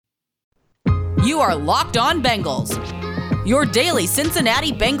You are Locked On Bengals, your daily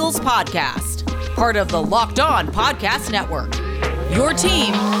Cincinnati Bengals podcast. Part of the Locked On Podcast Network, your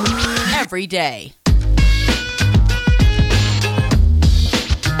team every day.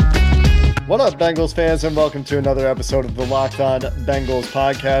 What up, Bengals fans, and welcome to another episode of the Locked On Bengals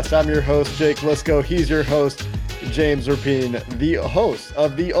podcast. I'm your host, Jake Lisco. He's your host, James Rapine, the host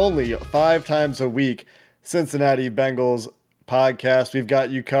of the only 5 times a week Cincinnati Bengals podcast. We've got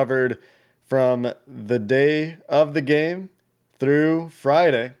you covered from the day of the game through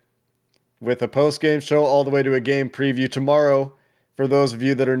Friday with a post-game show all the way to a game preview tomorrow. For those of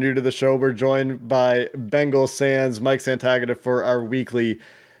you that are new to the show, we're joined by Bengals Sans Mike Santagata for our weekly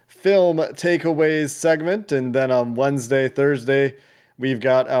film takeaways segment. And then on Wednesday, Thursday, we've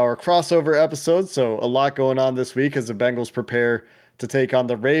got our crossover episode. So a lot going on this week as the Bengals prepare to take on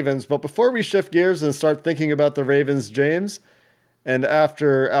the Ravens. But before we shift gears and start thinking about the Ravens, James, and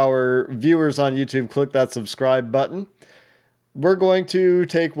after our viewers on YouTube click that subscribe button, we're going to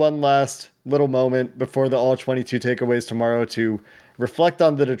take one last little moment before the all 22 takeaways tomorrow to reflect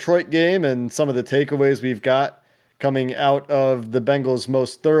on the Detroit game and some of the takeaways we've got coming out of the Bengals'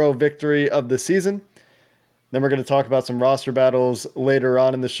 most thorough victory of the season. Then we're going to talk about some roster battles later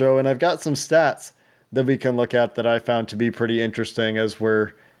on in the show, and I've got some stats that we can look at that I found to be pretty interesting as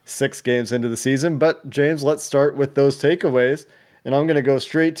we're 6 games into the season. But James, let's start with those takeaways, and I'm going to go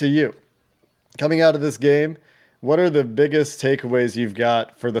straight to you. Coming out of this game, what are the biggest takeaways you've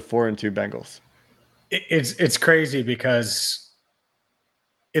got for the 4-2 Bengals? It's crazy because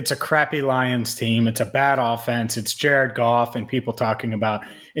it's a crappy Lions team. It's a bad offense. It's Jared Goff and people talking about,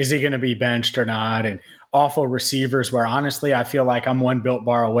 is he going to be benched or not? And awful receivers where honestly, I feel like I'm one built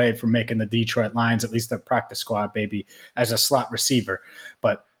bar away from making the Detroit Lions, at least the practice squad, baby, as a slot receiver.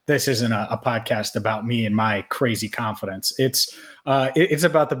 But this isn't a podcast about me and my crazy confidence. It's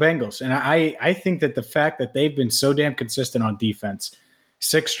about the Bengals. And I think that the fact that they've been so damn consistent on defense,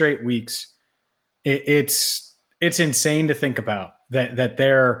 6 straight weeks, it's insane to think about that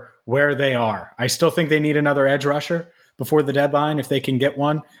they're where they are. I still think they need another edge rusher before the deadline if they can get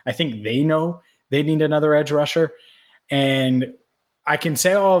one. I think they know they need another edge rusher. And I can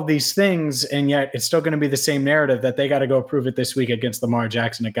say all of these things, and yet it's still going to be the same narrative that they got to go prove it this week against Lamar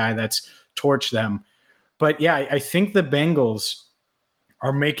Jackson, a guy that's torched them. But yeah, I think the Bengals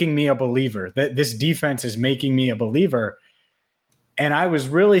are making me a believer. That this defense is making me a believer. And I was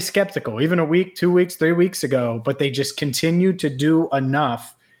really skeptical, even a week, 2 weeks, 3 weeks ago, but they just continued to do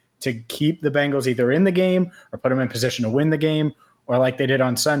enough to keep the Bengals either in the game or put them in position to win the game, or like they did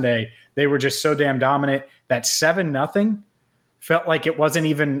on Sunday, they were just so damn dominant that 7-0 felt like it wasn't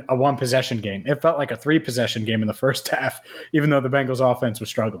even a 1-possession game. It felt like a 3-possession game in the first half, even though the Bengals offense was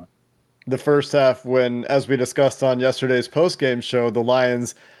struggling. The first half, when, as we discussed on yesterday's post-game show, the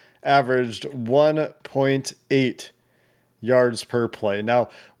Lions averaged 1.8 yards per play. Now,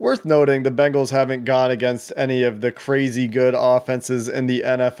 worth noting, the Bengals haven't gone against any of the crazy good offenses in the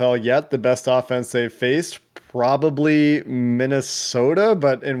NFL yet. The best offense they've faced, probably Minnesota,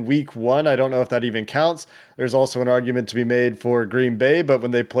 but in week 1, I don't know if that even counts. There's also an argument to be made for Green Bay, but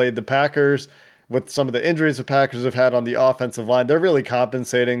when they played the Packers, with some of the injuries the Packers have had on the offensive line, they're really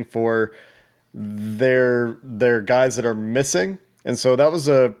compensating for their guys that are missing. And so that was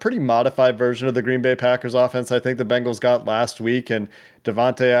a pretty modified version of the Green Bay Packers offense I think the Bengals got last week. And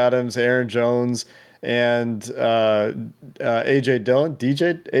Devontae Adams, Aaron Jones, and AJ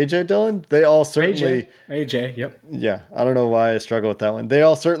Dillon, they all certainly... AJ, yep. Yeah, I don't know why I struggle with that one. They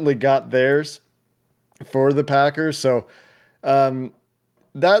all certainly got theirs for the Packers. So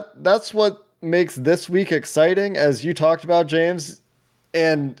that's what makes this week exciting, as you talked about, James.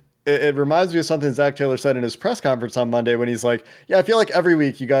 And it reminds me of something Zach Taylor said in his press conference on Monday when he's like, yeah, I feel like every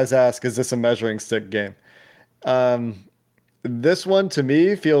week you guys ask, is this a measuring stick game? This one to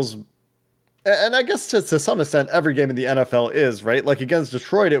me feels, and I guess to some extent, every game in the NFL is, right? Like against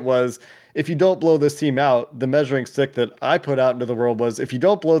Detroit, it was, if you don't blow this team out, the measuring stick that I put out into the world was, if you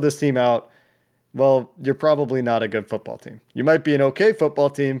don't blow this team out, well, you're probably not a good football team. You might be an okay football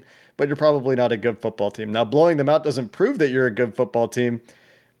team, but you're probably not a good football team. Now, blowing them out doesn't prove that you're a good football team.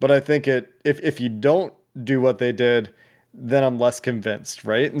 But I think if you don't do what they did, then I'm less convinced,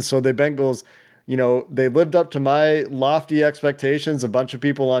 right? And so the Bengals, they lived up to my lofty expectations. A bunch of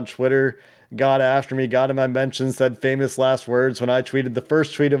people on Twitter got after me, got in my mentions, said famous last words when I tweeted. The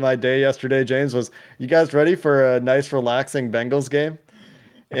first tweet of my day yesterday, James, was, you guys ready for a nice, relaxing Bengals game?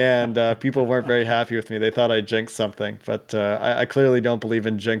 And people weren't very happy with me. They thought I jinxed something, but I clearly don't believe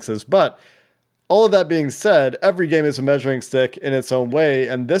in jinxes. But all of that being said, every game is a measuring stick in its own way,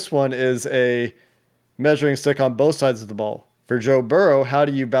 and this one is a measuring stick on both sides of the ball For Joe Burrow, how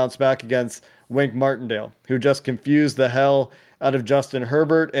do you bounce back against Wink Martindale, who just confused the hell out of Justin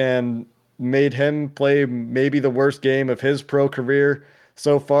Herbert and made him play maybe the worst game of his pro career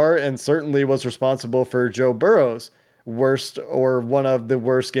so far, and certainly was responsible for Joe Burrow's worst or one of the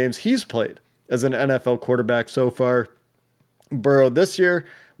worst games he's played as an NFL quarterback so far. Burrow this year,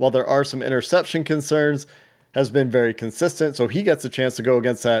 while there are some interception concerns, has been very consistent, so he gets a chance to go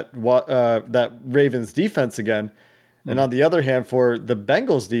against that Ravens defense again. And on the other hand, for the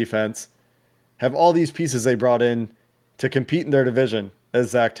Bengals defense, have all these pieces they brought in to compete in their division,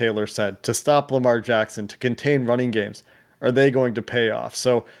 as Zach Taylor said, to stop Lamar Jackson, to contain running games. Are they going to pay off?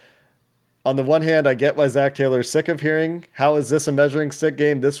 So on the one hand, I get why Zach Taylor's sick of hearing, how is this a measuring stick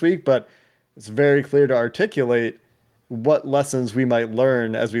game this week? But it's very clear to articulate what lessons we might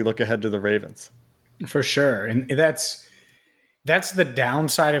learn as we look ahead to the Ravens. For sure. And that's the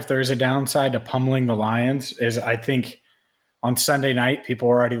downside, if there's a downside to pummeling the Lions, is I think on Sunday night, people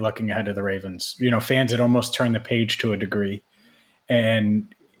are already looking ahead to the Ravens. Fans had almost turned the page to a degree.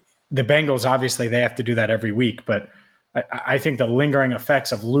 And the Bengals, obviously, they have to do that every week. But I think the lingering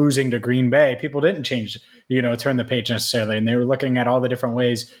effects of losing to Green Bay, people didn't change, turn the page necessarily. And they were looking at all the different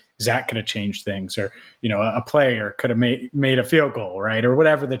ways Zach could have changed things, or, a player could have made a field goal, right? Or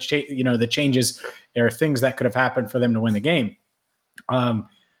whatever the changes or things that could have happened for them to win the game.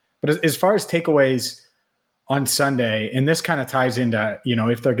 But as far as takeaways on Sunday, and this kind of ties into,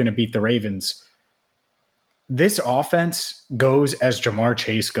 if they're going to beat the Ravens, this offense goes as Jamar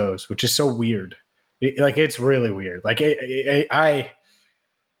Chase goes, which is so weird. It's really weird.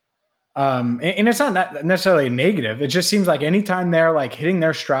 And it's not necessarily negative. It just seems like anytime they're hitting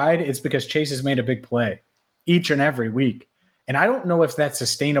their stride, it's because Chase has made a big play each and every week. And I don't know if that's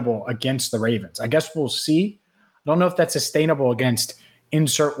sustainable against the Ravens. I guess we'll see. I don't know if that's sustainable against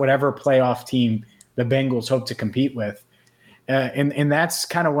insert whatever playoff team the Bengals hope to compete with. And that's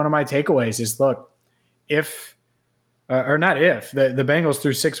kind of one of my takeaways is, look, the Bengals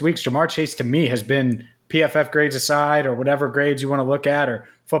through 6 weeks, Jamar Chase to me has been, PFF grades aside or whatever grades you want to look at, or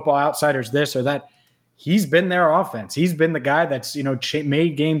Football Outsiders this or that, he's been their offense. He's been the guy that's,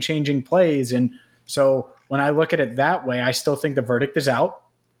 made game-changing plays. And so when I look at it that way, I still think the verdict is out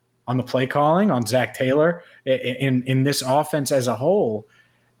on the play calling, on Zach Taylor, in this offense as a whole,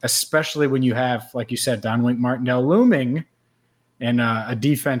 especially when you have, like you said, Don Wink Martindale looming, and a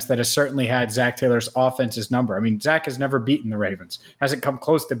defense that has certainly had Zach Taylor's offense's number. I mean, Zach has never beaten the Ravens, hasn't come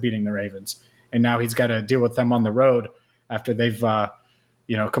close to beating the Ravens. And now he's got to deal with them on the road after they've,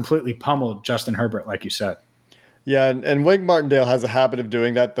 completely pummeled Justin Herbert, like you said. Yeah, and Wink Martindale has a habit of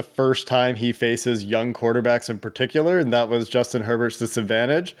doing that the first time he faces young quarterbacks in particular, and that was Justin Herbert's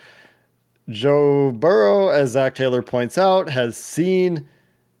disadvantage. Joe Burrow, as Zach Taylor points out, has seen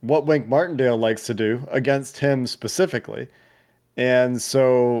what Wink Martindale likes to do against him specifically. And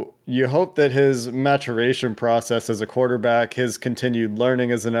so you hope that his maturation process as a quarterback, his continued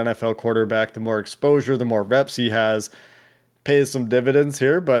learning as an NFL quarterback, the more exposure, the more reps he has, pays some dividends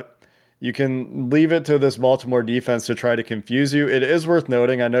here. But you can leave it to this Baltimore defense to try to confuse you. It is worth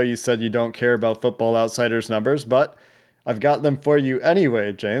noting, I know you said you don't care about Football Outsiders numbers, but I've got them for you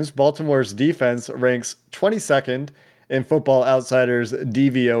anyway, James. Baltimore's defense ranks 22nd in Football Outsiders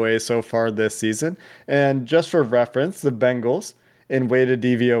DVOA so far this season. And just for reference, the Bengals in weighted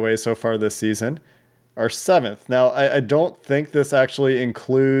DVOA so far this season are 7th. Now, I don't think this actually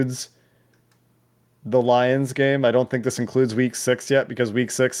includes the Lions game. I don't think this includes week 6 yet, because week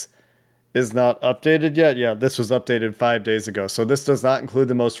 6 is not updated yet. Yeah, this was updated 5 days ago. So this does not include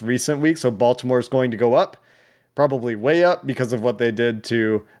the most recent week. So Baltimore is going to go up, probably way up, because of what they did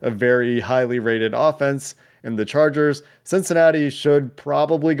to a very highly rated offense in the Chargers. Cincinnati should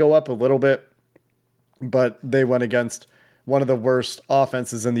probably go up a little bit, but they went against one of the worst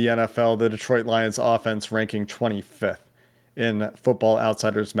offenses in the NFL, the Detroit Lions offense, ranking 25th in Football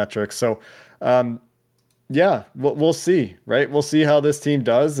Outsiders metrics. So, yeah, we'll see, right? We'll see how this team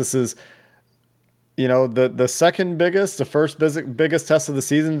does. This is, the second biggest, the first biggest test of the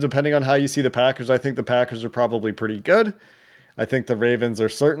season, depending on how you see the Packers. I think the Packers are probably pretty good. I think the Ravens are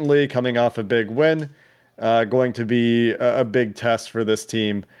certainly coming off a big win, going to be a big test for this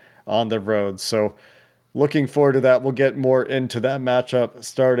team on the road. So, looking forward to that. We'll get more into that matchup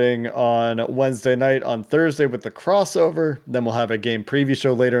starting on Wednesday night, on Thursday with the crossover. Then we'll have a game preview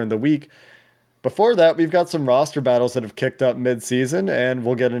show later in the week. Before that, we've got some roster battles that have kicked up mid-season, and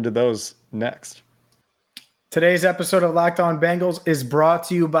we'll get into those next. Today's episode of Locked On Bengals is brought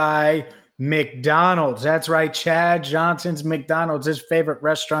to you by McDonald's. That's right, Chad Johnson's McDonald's, his favorite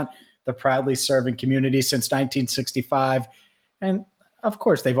restaurant, the proudly serving community since 1965. And of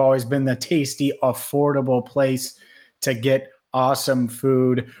course, they've always been the tasty, affordable place to get awesome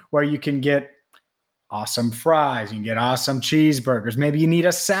food where you can get awesome fries, you can get awesome cheeseburgers. Maybe you need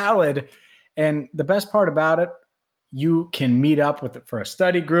a salad. And the best part about it, you can meet up with it for a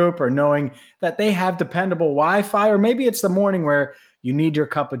study group or knowing that they have dependable Wi-Fi, or maybe it's the morning where you need your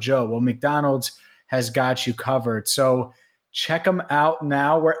cup of Joe. Well, McDonald's has got you covered. So check them out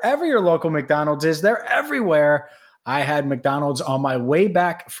now. Wherever your local McDonald's is, they're everywhere. I had McDonald's on my way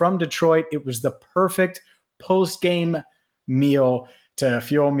back from Detroit. It was the perfect post-game meal to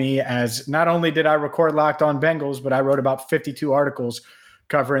fuel me, as not only did I record Locked On Bengals, but I wrote about 52 articles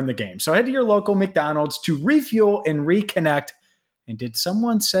covering the game. So head to your local McDonald's to refuel and reconnect. And did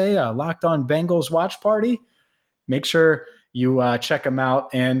someone say a Locked On Bengals watch party? Make sure you check them out.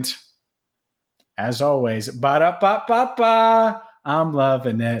 And as always, ba-da-ba-ba-ba, I'm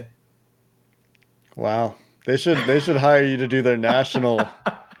loving it. Wow. They should hire you to do their national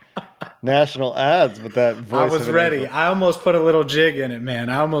ads with that voice. I was ready. I almost put a little jig in it, man.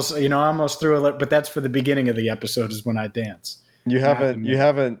 I almost threw a little, but that's for the beginning of the episode is when I dance. You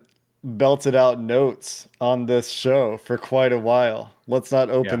haven't belted out notes on this show for quite a while. Let's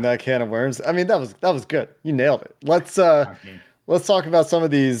not open that can of worms. I mean, that was good. You nailed it. Let's talk about some of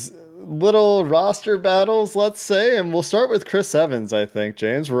these little roster battles, let's say, and we'll start with Chris Evans, I think,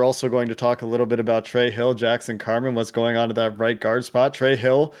 James. We're also going to talk a little bit about Trey Hill, Jackson Carman, what's going on at that right guard spot. Trey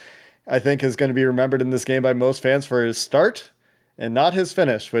Hill, I think, is going to be remembered in this game by most fans for his start and not his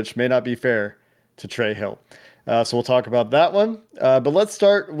finish, which may not be fair to Trey Hill. So we'll talk about that one. But let's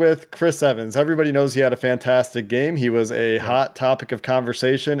start with Chris Evans. Everybody knows he had a fantastic game. He was a hot topic of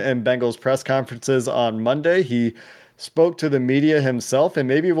conversation in Bengals press conferences on Monday. He spoke to the media himself, and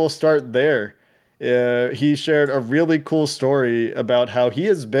maybe we'll start there. He shared a really cool story about how he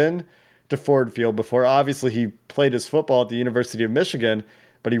has been to Ford Field before. Obviously, he played his football at the University of Michigan,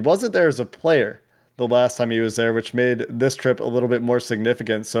 but he wasn't there as a player the last time he was there, which made this trip a little bit more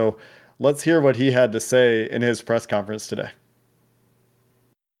significant. So let's hear what he had to say in his press conference today.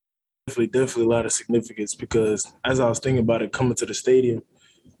 Definitely a lot of significance, because as I was thinking about it coming to the stadium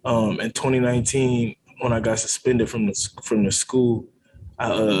in 2019, when I got suspended from the school,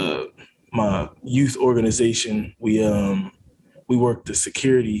 my youth organization, we worked the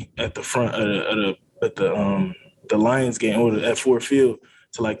security at the front at the Lions game or at Ford Field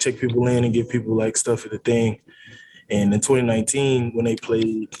to like check people in and give people like stuff at the thing. And in 2019, when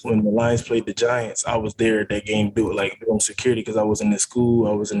the Lions played the Giants, I was there at that game doing security, because I wasn't in school,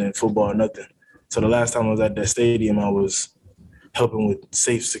 I wasn't in football, nothing. So the last time I was at that stadium, I was helping with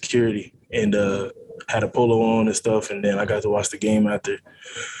safe security and had a polo on and stuff. And then I got to watch the game after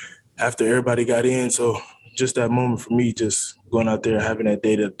everybody got in. So just that moment for me, just going out there, having that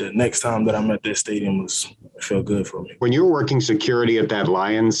day, the next time that I'm at that stadium felt good for me. When you were working security at that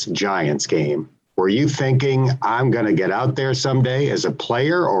Lions-Giants game, were you thinking, I'm going to get out there someday as a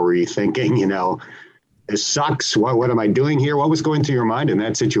player? Or were you thinking, this sucks. What am I doing here? What was going through your mind in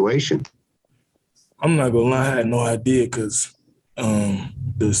that situation? I'm not going to lie, I had no idea, because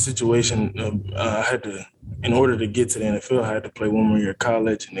the situation, I had to, in order to get to the NFL, I had to play one more year of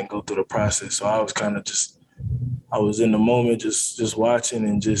college and then go through the process. So I was kind of I was in the moment, just watching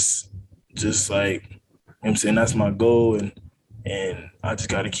and just like, you know what I'm saying, that's my goal. And I just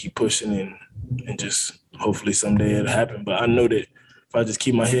got to keep pushing and just hopefully someday it'll happen. But I know that if I just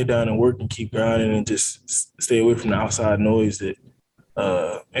keep my head down and work and keep grinding and just stay away from the outside noise, that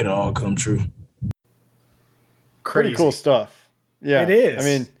it'll all come true. Crazy. Pretty cool stuff. Yeah, it is.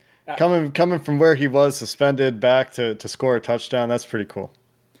 I mean, coming from where he was suspended back to score a touchdown, that's pretty cool.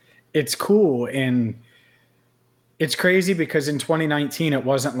 It's cool, and it's crazy because in 2019, it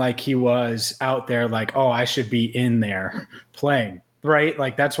wasn't like he was out there like, oh, I should be in there playing, right?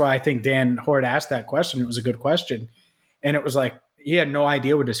 Like, that's why I think Dan Hort asked that question. It was a good question. And it was like, he had no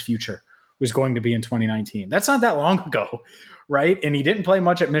idea what his future was going to be in 2019. That's not that long ago, right? And he didn't play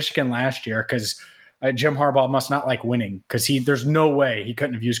much at Michigan last year because Jim Harbaugh must not like winning, because there's no way he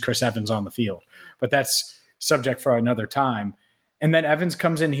couldn't have used Chris Evans on the field. But that's subject for another time. And then Evans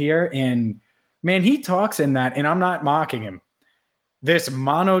comes in here and, man, he talks in that, and I'm not mocking him, this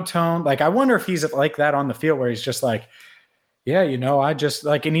monotone. Like, I wonder if he's like that on the field, where he's just like, yeah, I just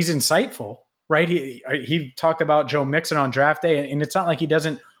like, and he's insightful, right? He talked about Joe Mixon on draft day, and it's not like he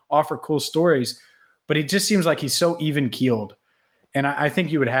doesn't offer cool stories, but he just seems like he's so even keeled. And I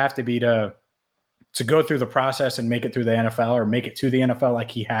think you would have to be to go through the process and make it through the NFL, or make it to the NFL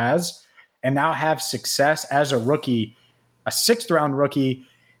like he has, and now have success as a rookie, a 6th-round rookie,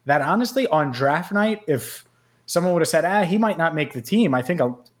 that honestly on draft night, if someone would have said, he might not make the team, I think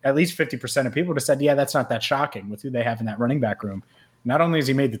at least 50% of people would have said, yeah, that's not that shocking with who they have in that running back room. Not only has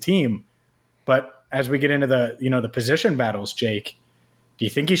he made the team, but as we get into the, the position battles, Jake, do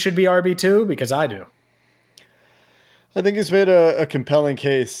you think he should be RB2? Because I do. I think he's made a compelling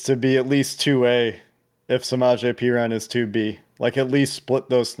case to be at least 2A if Samaje Perine is 2B. Like, at least split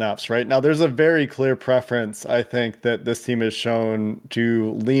those snaps, right? Now, there's a very clear preference, I think, that this team has shown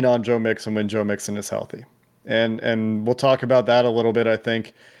to lean on Joe Mixon when Joe Mixon is healthy. And we'll talk about that a little bit, I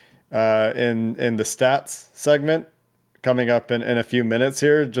think, in the stats segment coming up in a few minutes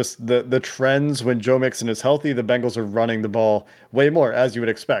here. Just the trends when Joe Mixon is healthy, the Bengals are running the ball way more, as you would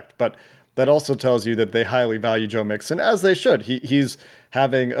expect. But that also tells you that they highly value Joe Mixon, as they should. He's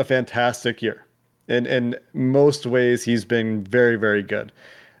having a fantastic year. In most ways, he's been very, very good.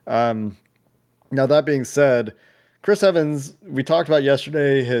 Now, that being said, Chris Evans, we talked about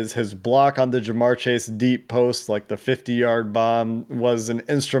yesterday, his block on the Jamar Chase deep post, like the 50-yard bomb, was an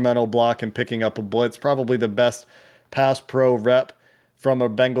instrumental block in picking up a blitz, probably the best pass pro rep from a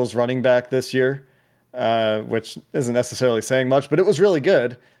Bengals running back this year, which isn't necessarily saying much, but it was really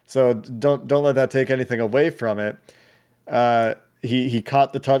good. So don't let that take anything away from it. He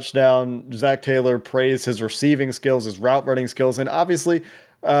caught the touchdown. Zach Taylor praised his receiving skills, his route running skills, and obviously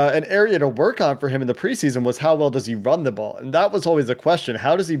an area to work on for him in the preseason was how well does he run the ball? And that was always a question.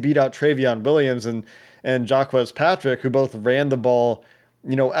 How does he beat out Travion Williams and Jaquez Patrick, who both ran the ball,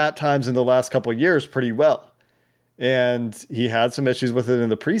 at times in the last couple of years pretty well? And he had some issues with it in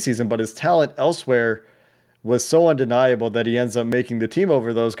the preseason, but his talent elsewhere was so undeniable that he ends up making the team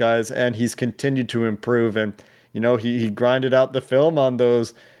over those guys, and he's continued to improve. And he grinded out the film on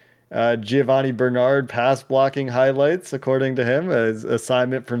those Giovanni Bernard pass blocking highlights, according to him, as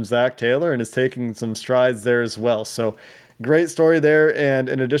assignment from Zach Taylor, and is taking some strides there as well. So great story there. And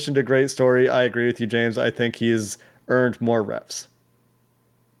in addition to great story, I agree with you, James. I think he's earned more reps.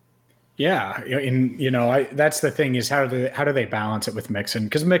 Yeah. And, that's the thing is how do they balance it with Mixon?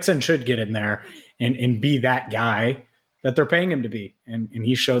 Because Mixon should get in there and be that guy that they're paying him to be. And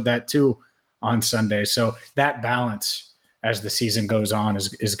he showed that too on Sunday. So that balance as the season goes on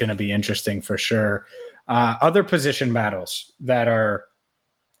is going to be interesting for sure. Other position battles that are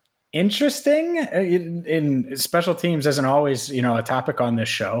interesting in special teams isn't always, a topic on this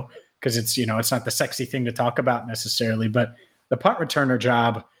show because it's, it's not the sexy thing to talk about necessarily, but the punt returner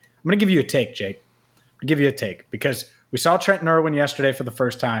job, I'm going to give you a take, Jake. I'll give you a take because we saw Trenton Irwin yesterday for the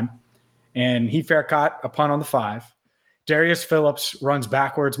first time and he fair caught a punt on the 5. Darius Phillips runs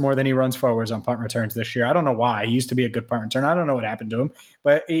backwards more than he runs forwards on punt returns this year. I don't know why. He used to be a good punt returner. I don't know what happened to him,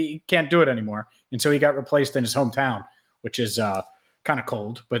 but he can't do it anymore. And so he got replaced in his hometown, which is kind of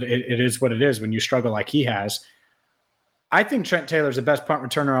cold, but it is what it is when you struggle like he has. I think Trent Taylor's the best punt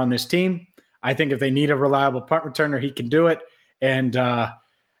returner on this team. I think if they need a reliable punt returner, he can do it. And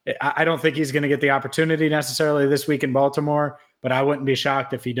I don't think he's going to get the opportunity necessarily this week in Baltimore, but I wouldn't be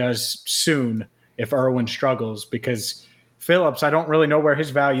shocked if he does soon if Irwin struggles because Phillips, I don't really know where his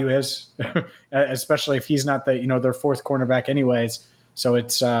value is, especially if he's not their fourth cornerback anyways. So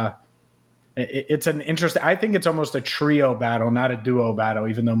it's an interesting, I think it's almost a trio battle, not a duo battle,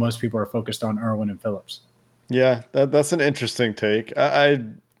 even though most people are focused on Irwin and Phillips. Yeah, that's an interesting take. I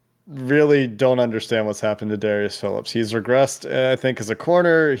really don't understand what's happened to Darius Phillips. He's regressed, I think, as a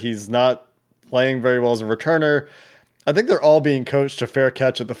corner. He's not playing very well as a returner. I think they're all being coached to fair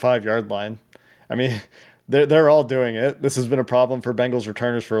catch at the 5-yard line. I mean, they're all doing it. This has been a problem for Bengals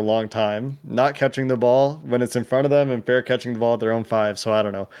returners for a long time, not catching the ball when it's in front of them and fair catching the ball at their own 5. So I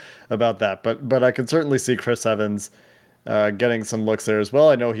don't know about that, but I could certainly see Chris Evans getting some looks there as well.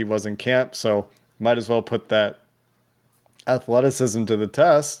 I know he was in camp, so might as well put that athleticism to the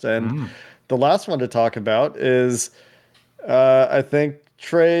test. And the last one to talk about is I think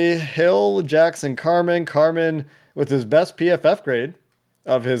Trey Hill, Jackson Carman with his best PFF grade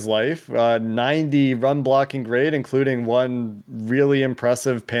of his life, 90 run blocking grade, including one really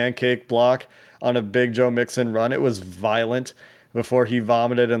impressive pancake block on a big Joe Mixon run. It was violent before he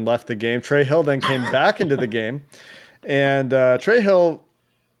vomited and left the game. Trey Hill then came back into the game, and Trey Hill,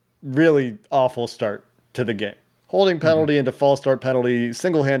 really awful start to the game. Holding penalty into false start penalty,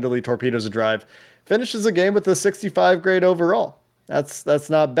 single-handedly torpedoes a drive, finishes the game with a 65 grade overall. That's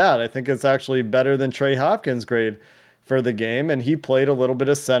not bad. I think it's actually better than Trey Hopkins' grade for the game, and he played a little bit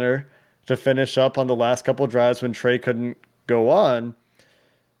of center to finish up on the last couple of drives when Trey couldn't go on.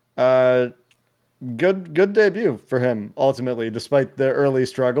 Good debut for him ultimately, despite the early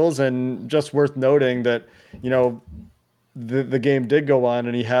struggles, and just worth noting that the game did go on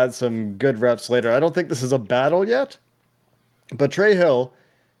and he had some good reps later. I don't think this is a battle yet, but Trey Hill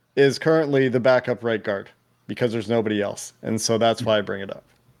is currently the backup right guard because there's nobody else, and so that's why I bring it up.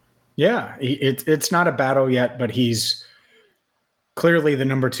 Yeah, it's not a battle yet, but he's clearly the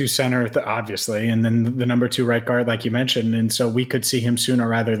number 2 center, obviously, and then the number 2 right guard, like you mentioned. And so we could see him sooner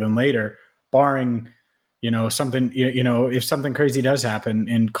rather than later, barring, something, if something crazy does happen.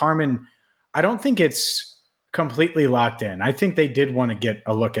 And Carmen, I don't think it's completely locked in. I think they did want to get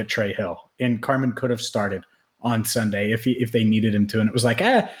a look at Trey Hill, and Carmen could have started on Sunday if they needed him to. And it was like,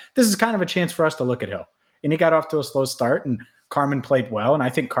 this is kind of a chance for us to look at Hill. And he got off to a slow start, and Carmen played well. And I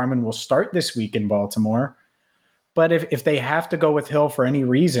think Carmen will start this week in Baltimore. But if they have to go with Hill for any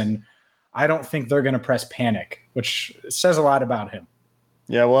reason, I don't think they're going to press panic, which says a lot about him.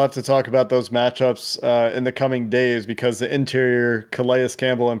 Yeah, we'll have to talk about those matchups in the coming days, because the interior, Calais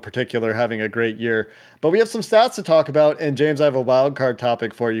Campbell in particular, having a great year. But we have some stats to talk about, and James, I have a wild card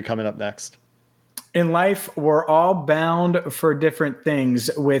topic for you coming up next. In life, we're all bound for different things.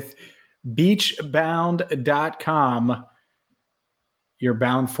 With beachbound.com, you're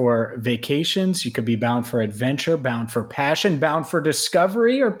bound for vacations. You could be bound for adventure, bound for passion, bound for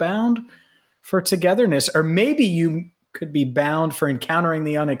discovery, or bound for togetherness. Or maybe you could be bound for encountering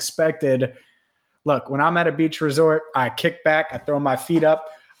the unexpected. Look, when I'm at a beach resort, I kick back, I throw my feet up.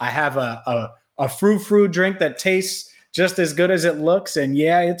 I have a frou-frou drink that tastes just as good as it looks. And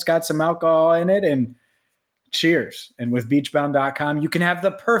yeah, it's got some alcohol in it. And cheers. And with beachbound.com, you can have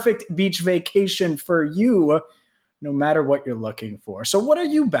the perfect beach vacation for you, no matter what you're looking for. So what are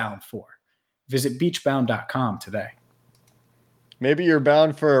you bound for? Visit beachbound.com today. Maybe you're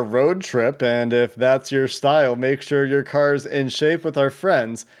bound for a road trip, and if that's your style, make sure your car's in shape with our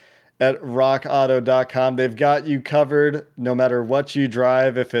friends at rockauto.com. They've got you covered no matter what you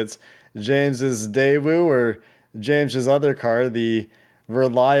drive, if it's James's Daewoo or James's other car, the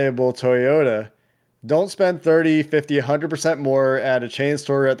reliable Toyota. Don't spend 30, 50, 100% more at a chain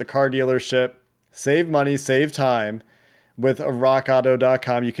store or at the car dealership. Save money, save time with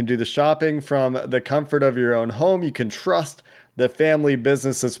rockauto.com. You can do the shopping from the comfort of your own home. You can trust the family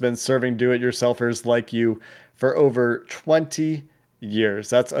business that's been serving do-it-yourselfers like you for over 20 years.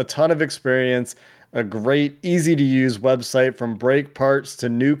 That's a ton of experience, a great, easy-to-use website. From brake parts to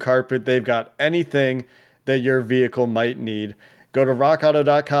new carpet, they've got anything that your vehicle might need. Go to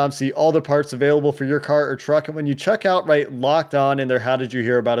rockauto.com, see all the parts available for your car or truck, and when you check out, write Locked On in their How Did You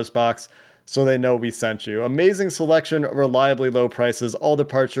Hear About Us box, so they know we sent you. Amazing selection, reliably low prices, all the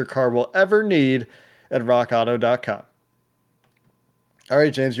parts your car will ever need at rockauto.com. All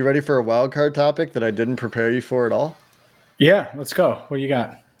right, James, you ready for a wild card topic that I didn't prepare you for at all? Yeah, let's go. What do you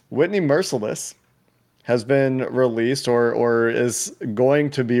got? Whitney Mercilus has been released or is going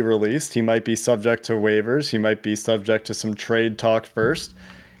to be released. He might be subject to waivers. He might be subject to some trade talk first.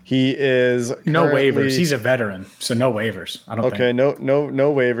 He is no waivers. He's a veteran, so no waivers. I don't think.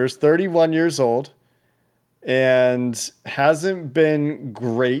 No waivers. 31 years old and hasn't been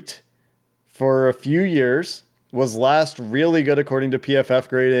great for a few years. Was last really good according to PFF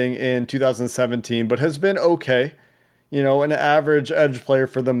grading in 2017, but has been okay. An average edge player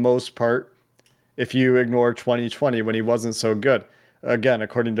for the most part, if you ignore 2020 when he wasn't so good. Again,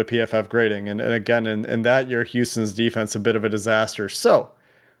 according to PFF grading. And again, in that year, Houston's defense, a bit of a disaster. So,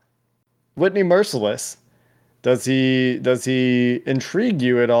 Whitney Mercilus, does he intrigue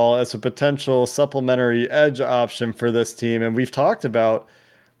you at all as a potential supplementary edge option for this team? And we've talked about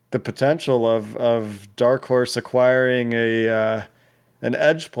the potential of Dark Horse acquiring an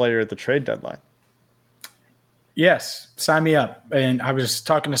edge player at the trade deadline. Yes, sign me up. And I was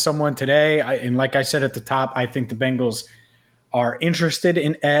talking to someone today, and like I said at the top, I think the Bengals are interested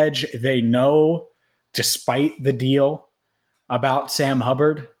in edge. They know, despite the deal about Sam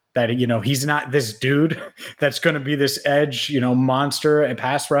Hubbard, that he's not this dude that's going to be this edge monster and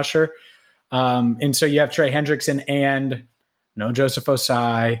pass rusher. And so you have Trey Hendrickson and no Joseph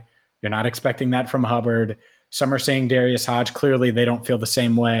Osai. You're not expecting that from Hubbard. Some are saying Darius Hodge. Clearly they don't feel the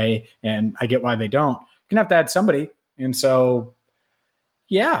same way, and I get why they don't. You're going to have to add somebody. And so,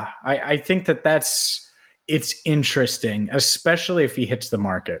 yeah, I think it's interesting, especially if he hits the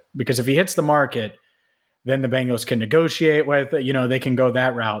market. Because if he hits the market, then the Bengals can negotiate with, they can go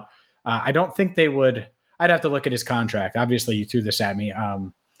that route. I don't think they would. I'd have to look at his contract. Obviously, you threw this at me.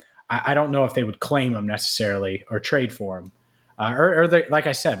 I don't know if they would claim him necessarily or trade for him. Or they, like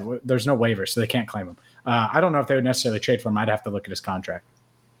I said, there's no waivers, so they can't claim him. I don't know if they would necessarily trade for him. I'd have to look at his contract.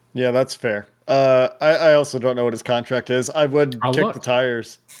 Yeah, that's fair. I also don't know what his contract is. I would kick the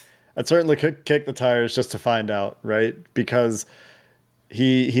tires. I'd certainly kick the tires just to find out, right? Because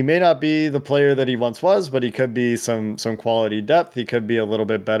he may not be the player that he once was, but he could be some quality depth. He could be a little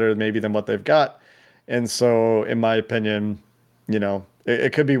bit better maybe than what they've got. And so, in my opinion,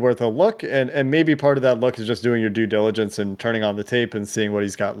 it could be worth a look. And maybe part of that look is just doing your due diligence and turning on the tape and seeing what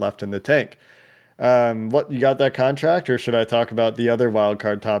he's got left in the tank. What, you got that contract, or should I talk about the other wild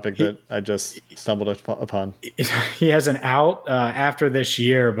card topic that I just stumbled upon? He has an out after this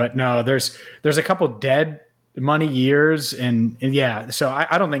year, but no, there's a couple dead money years, and yeah, so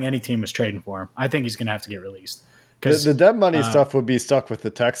I don't think any team is trading for him. I think he's going to have to get released. The dead money stuff would be stuck with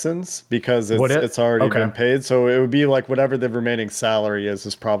the Texans because it's already been paid. So it would be like whatever the remaining salary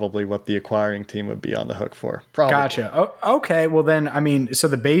is probably what the acquiring team would be on the hook for. Probably. Gotcha. Okay. Well, then, I mean, so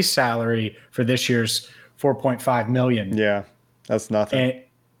the base salary for this year's $4.5 million. Yeah, that's nothing.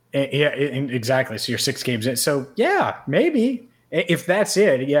 Yeah, exactly. So you're 6 games in. So yeah, maybe if that's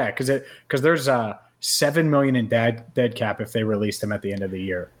it. Yeah, because there's $7 million in dead cap if they released him at the end of the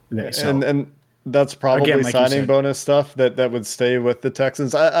year. So, and that's probably again, like signing bonus stuff that would stay with the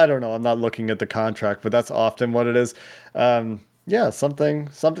Texans. I don't know. I'm not looking at the contract, but that's often what it is. Yeah, something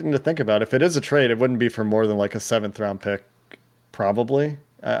to think about. If it is a trade, it wouldn't be for more than like a 7th round pick, probably.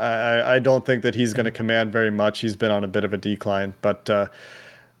 I don't think that he's going to command very much. He's been on a bit of a decline. But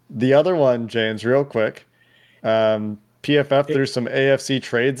the other one, James, real quick, PFF threw some AFC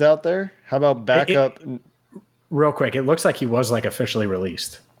trades out there. How about backup? Real quick, it looks like he was like officially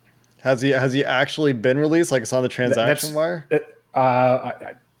released. Has he actually been released? Like it's on the transaction wire?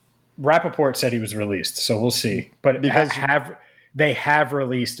 Rappaport said he was released, so we'll see. But because they have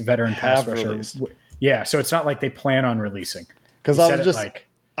released veteran pass rusher. Yeah, so it's not like they plan on releasing. Because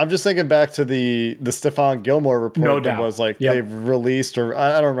I'm just thinking back to the Stephon Gilmore report that was like they've released, or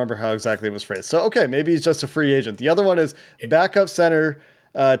I don't remember how exactly it was phrased. So okay, maybe he's just a free agent. The other one is backup center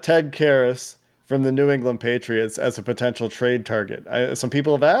Ted Karras from the New England Patriots as a potential trade target. Some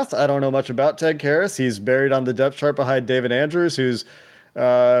people have asked. I don't know much about Ted Karras. He's buried on the depth chart behind David Andrews, who's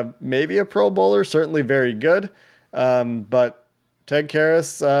maybe a Pro Bowler, certainly very good. But Ted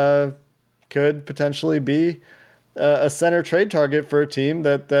Karras could potentially be a center trade target for a team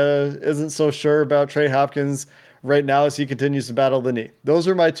that isn't so sure about Trey Hopkins right now as he continues to battle the knee. Those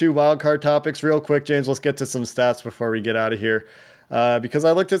are my 2 wildcard topics. Real quick, James, let's get to some stats before we get out of here. Because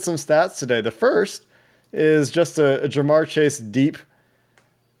I looked at some stats today. The first is just a Jamar Chase deep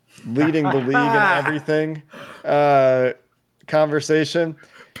leading the league in everything conversation.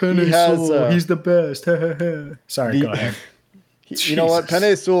 He's the best. Sorry, go ahead. You know what?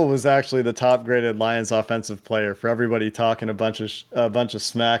 Penei Sewell was actually the top graded Lions offensive player for everybody talking a bunch of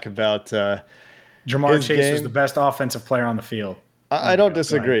smack about Jamar Chase was the best offensive player on the field. I don't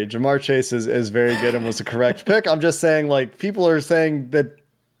disagree. Jamar Chase is very good and was the correct pick. I'm just saying, like, people are saying that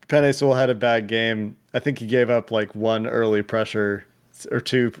Penei Sewell had a bad game. I think he gave up like 1 early pressure or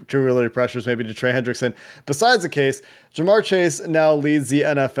two early pressures maybe to Trey Hendrickson. Besides the case, Jamar Chase now leads the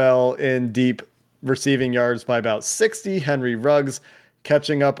NFL in deep receiving yards by about 60. Henry Ruggs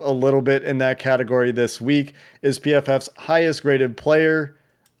catching up a little bit in that category this week, is PFF's highest graded player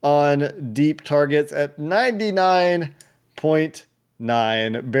on deep targets at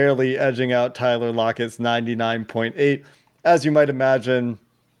 99.9, barely edging out Tyler Lockett's 99.8. As you might imagine,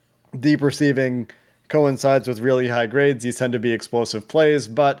 deep receiving coincides with really high grades. These tend to be explosive plays,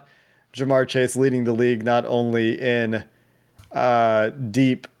 but Jamar Chase leading the league not only in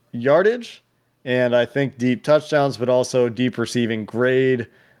deep yardage and I think deep touchdowns, but also deep receiving grade,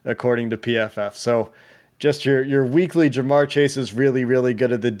 according to PFF. So just your weekly Jamar Chase is really, really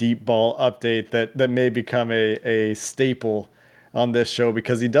good at the deep ball update that may become a staple on this show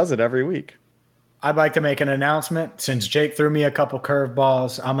because he does it every week. I'd like to make an announcement. Since Jake threw me a couple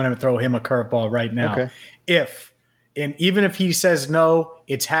curveballs, I'm going to throw him a curveball right now. Okay. Even if he says no,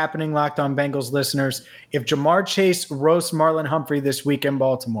 it's happening, Locked On Bengals listeners. If Jamar Chase roasts Marlon Humphrey this week in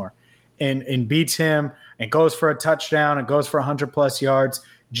Baltimore and beats him and goes for a touchdown and goes for 100-plus yards,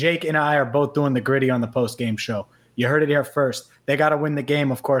 Jake and I are both doing the gritty on the post-game show. You heard it here first. They got to win the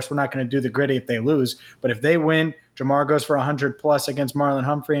game. Of course, we're not going to do the gritty if they lose. But if they win, Jamar goes for 100-plus against Marlon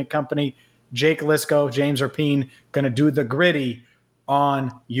Humphrey and company. Jake Lisco, James Rapine, going to do the gritty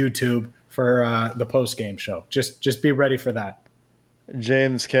on YouTube for the post-game show. Just be ready for that.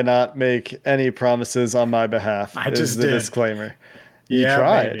 James cannot make any promises on my behalf. I just did. Disclaimer. You yeah,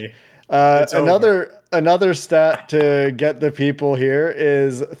 tried. Maybe. Another stat to get the people here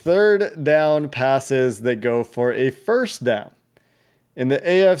is third down passes that go for a first down. In the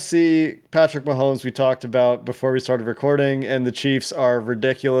AFC, Patrick Mahomes, we talked about before we started recording, and the Chiefs are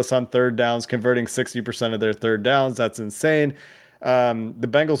ridiculous on third downs, converting 60% of their third downs. That's insane. The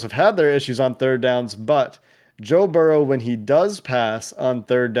Bengals have had their issues on third downs, but Joe Burrow, when he does pass on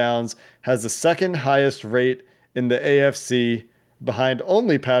third downs, has the second highest rate in the AFC, behind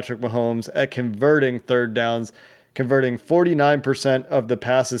only Patrick Mahomes, at converting third downs, converting 49% of the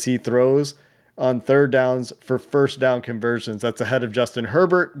passes he throws on third downs for first down conversions. That's ahead of Justin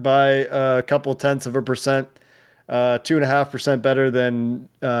Herbert by a couple tenths of a percent, 2.5% better than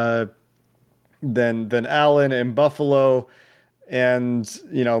Allen in Buffalo, and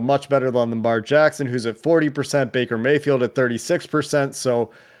much better than Lamar Jackson, who's at 40%, Baker Mayfield at 36%.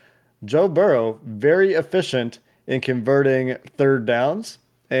 So Joe Burrow, very efficient in converting third downs.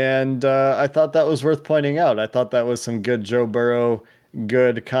 And I thought that was worth pointing out. I thought that was some good Joe Burrow,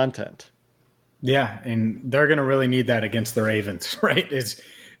 good content. Yeah, and they're going to really need that against the Ravens, right?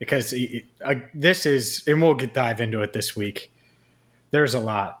 Because this is, and we'll dive into it this week. There's a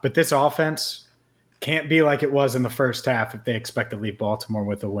lot, but this offense can't be like it was in the first half if they expect to leave Baltimore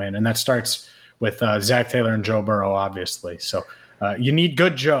with a win. And that starts with Zach Taylor and Joe Burrow, obviously. So you need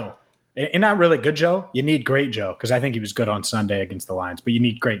good Joe. And not really good Joe. You need great Joe, because I think he was good on Sunday against the Lions. But you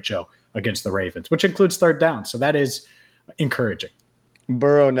need great Joe against the Ravens, which includes third down. So that is encouraging.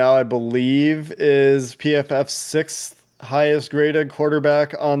 Burrow now, I believe, is PFF's sixth highest graded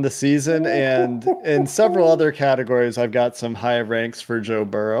quarterback on the season. And in several other categories, I've got some high ranks for Joe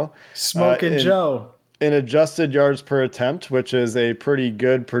Burrow. Smoking Joe. In adjusted yards per attempt, which is a pretty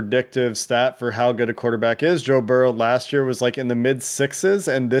good predictive stat for how good a quarterback is. Joe Burrow last year was like in the mid sixes,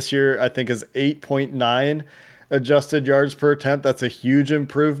 and this year I think is 8.9 adjusted yards per attempt. That's a huge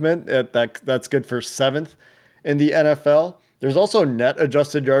improvement. That's good for seventh in the NFL. There's also net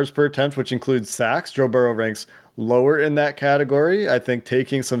adjusted yards per attempt, which includes sacks. Joe Burrow ranks lower in that category. I think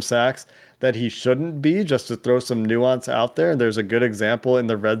taking some sacks that he shouldn't be, just to throw some nuance out there. And there's a good example in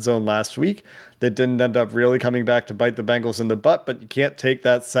the red zone last week that didn't end up really coming back to bite the Bengals in the butt, but you can't take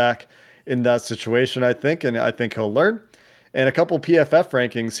that sack in that situation, I think, and I think he'll learn. And a couple PFF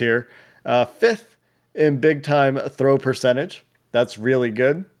rankings here. Fifth in big time throw percentage. That's really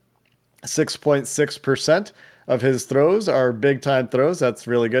good. 6.6% of his throws are big time throws. That's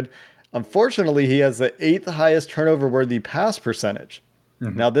really good. Unfortunately, he has the eighth highest turnover worthy pass percentage.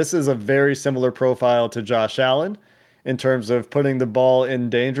 Mm-hmm. Now, this is a very similar profile to Josh Allen in terms of putting the ball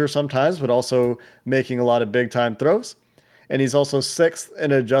in danger sometimes, but also making a lot of big time throws. And he's also sixth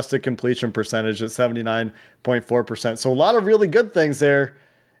in adjusted completion percentage at 79.4%. So a lot of really good things there.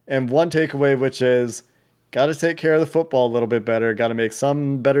 And one takeaway, which is got to take care of the football a little bit better. Got to make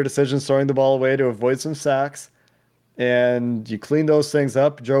some better decisions throwing the ball away to avoid some sacks. And you clean those things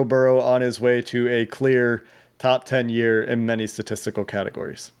up. Joe Burrow on his way to a clear top 10 year in many statistical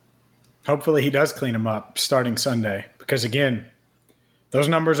categories. Hopefully he does clean them up starting Sunday, because again, those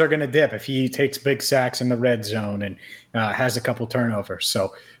numbers are going to dip if he takes big sacks in the red zone and has a couple turnovers.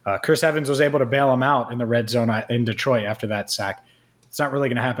 So Chris Evans was able to bail him out in the red zone in Detroit after that sack. It's not really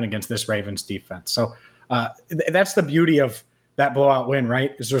going to happen against this Ravens defense. So that's the beauty of that blowout win,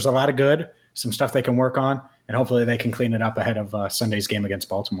 right? Is there's a lot of good, some stuff they can work on, and hopefully they can clean it up ahead of Sunday's game against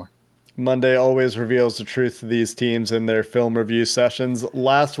Baltimore. Monday always reveals the truth to these teams in their film review sessions.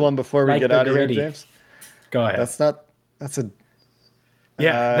 Last one before we get out of here, James. Go ahead.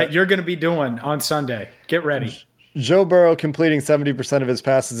 That you're going to be doing on Sunday. Get ready. Joe Burrow completing 70% of his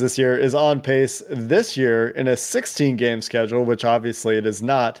passes this year is on pace this year in a 16-game schedule, which obviously it is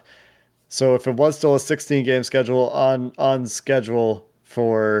not. So if it was still a 16-game schedule, on schedule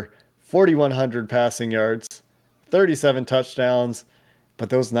for 4,100 passing yards, 37 touchdowns, but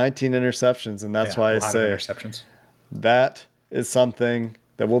those 19 interceptions. And that's why I say that is something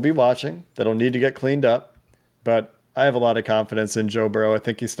that we'll be watching, that'll need to get cleaned up. But I have a lot of confidence in Joe Burrow. I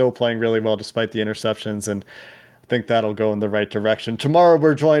think he's still playing really well despite the interceptions, and I think that'll go in the right direction. Tomorrow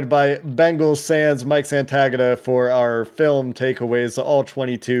we're joined by Bengals Sans Mike Santagata for our film takeaways, all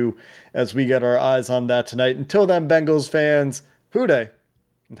 22, as we get our eyes on that tonight. Until then, Bengals fans, hoo-day,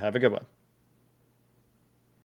 and have a good one.